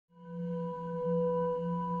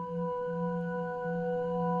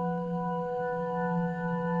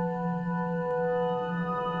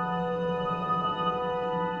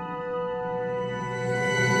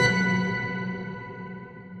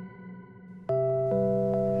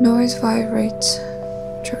Noise vibrates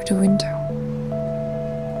through the window.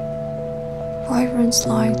 Vibrant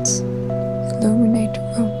lights illuminate the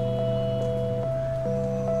room.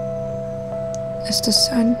 As the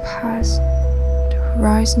sun passes the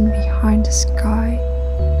horizon behind the sky,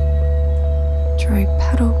 dry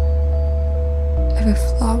petal of a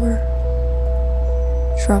flower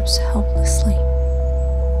drops helplessly.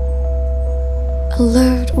 I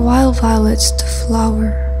loved wild violets, the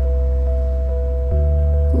flower,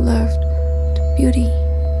 loved the beauty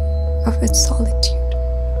of its solitude.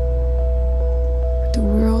 The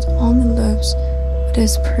world only loves what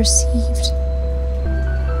is perceived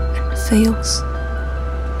and fails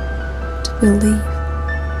to believe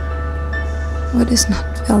what is not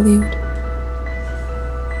valued,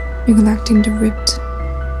 neglecting the ripped,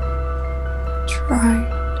 tried,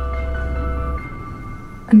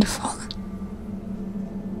 and the fallen.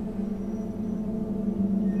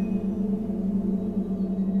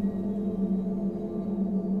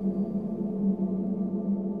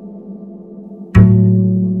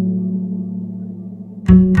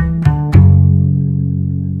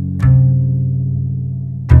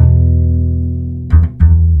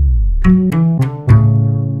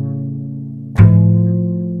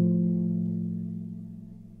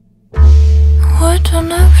 don't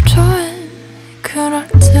have time 그럴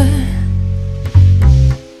때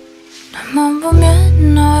나만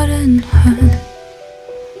보면 나른한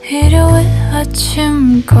일요일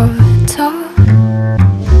아침 같아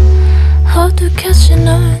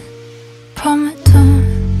어둑해지는 밤에도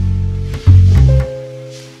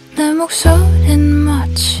내 목소린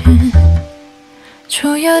마치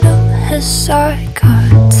초여름 햇살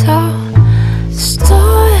같아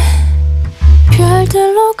Star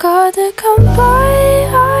별들로 가득한 밤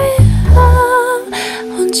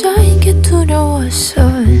혼자인 게 두려워서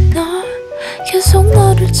나 계속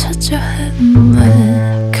너를 찾아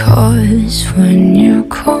헤매 Cause when you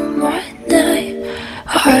call my name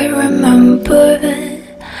I remember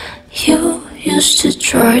You used to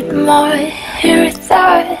dry my hair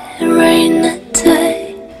that rainy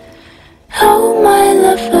day Oh my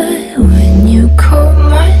lover when you call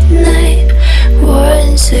my name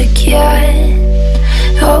once again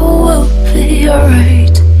Oh, we'll be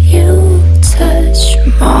alright You touch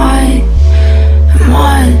my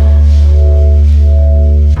mind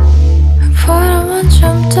바람은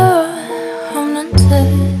좀 더 없는데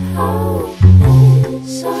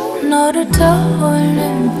너를 떠올릴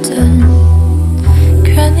땐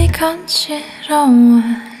괜히 간지러워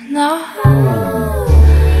나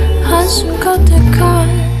한숨 가득한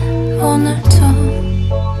오늘도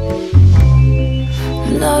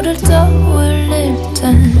너를 떠올릴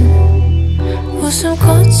땐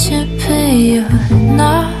웃음꽃이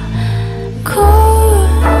피어나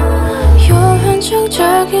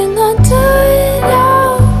고요한정적인 너들이야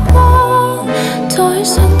더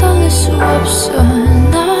이상 달릴 수 없어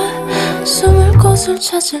나 숨을 곳을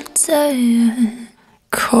찾을 때에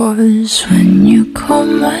Cause when you call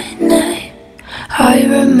my name I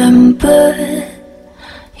remember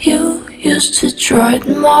You used to dry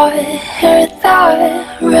my hair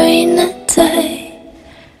that rainy day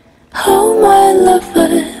Oh my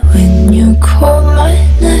lover when you call my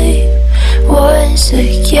name once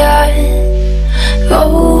again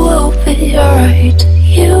Oh we'll be alright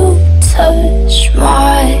You touch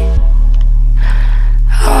my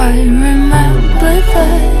I remember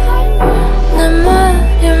that 내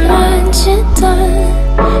말을 만지던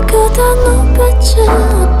그대 눈빛은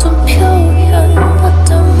어떤 표현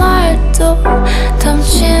어떤 말도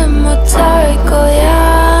담지 못할 거야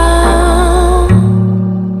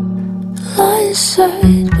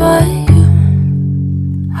Blindsided by you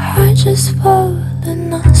I just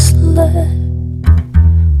fallen asleep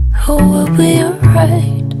Oh we'll be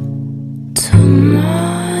alright tonight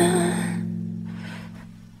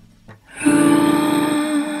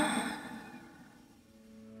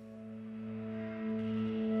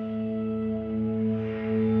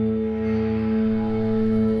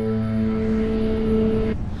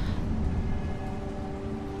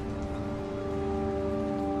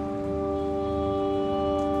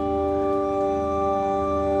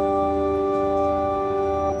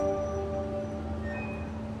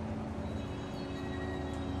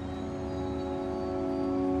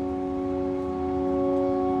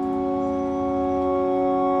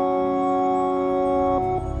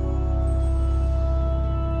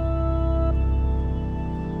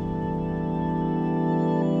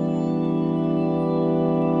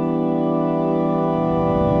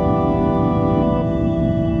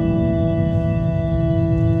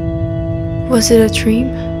Was it a dream?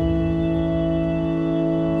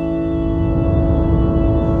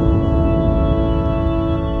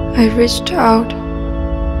 I reached out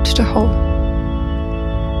to the hole.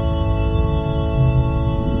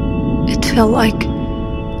 It felt like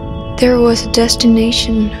there was a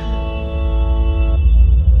destination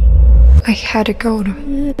I had to go to.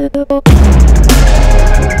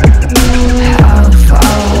 How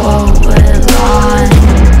far will I